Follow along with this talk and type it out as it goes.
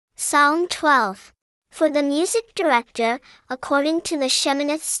Psalm 12. For the music director, according to the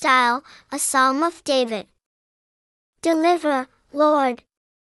Sheminith style, a psalm of David. Deliver, Lord.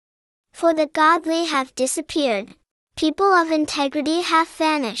 For the godly have disappeared. People of integrity have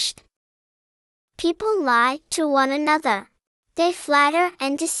vanished. People lie to one another. They flatter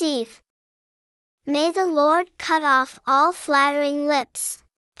and deceive. May the Lord cut off all flattering lips,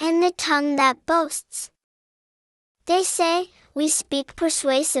 and the tongue that boasts. They say, we speak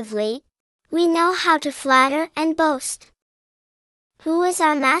persuasively. We know how to flatter and boast. Who is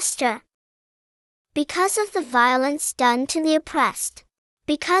our master? Because of the violence done to the oppressed,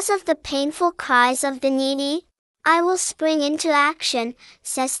 because of the painful cries of the needy, I will spring into action,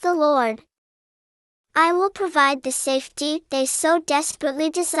 says the Lord. I will provide the safety they so desperately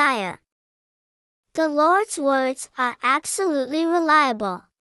desire. The Lord's words are absolutely reliable.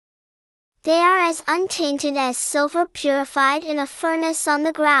 They are as untainted as silver purified in a furnace on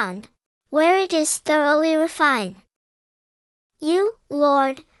the ground, where it is thoroughly refined. You,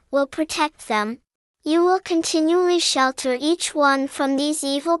 Lord, will protect them. You will continually shelter each one from these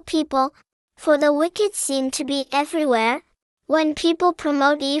evil people, for the wicked seem to be everywhere. When people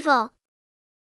promote evil,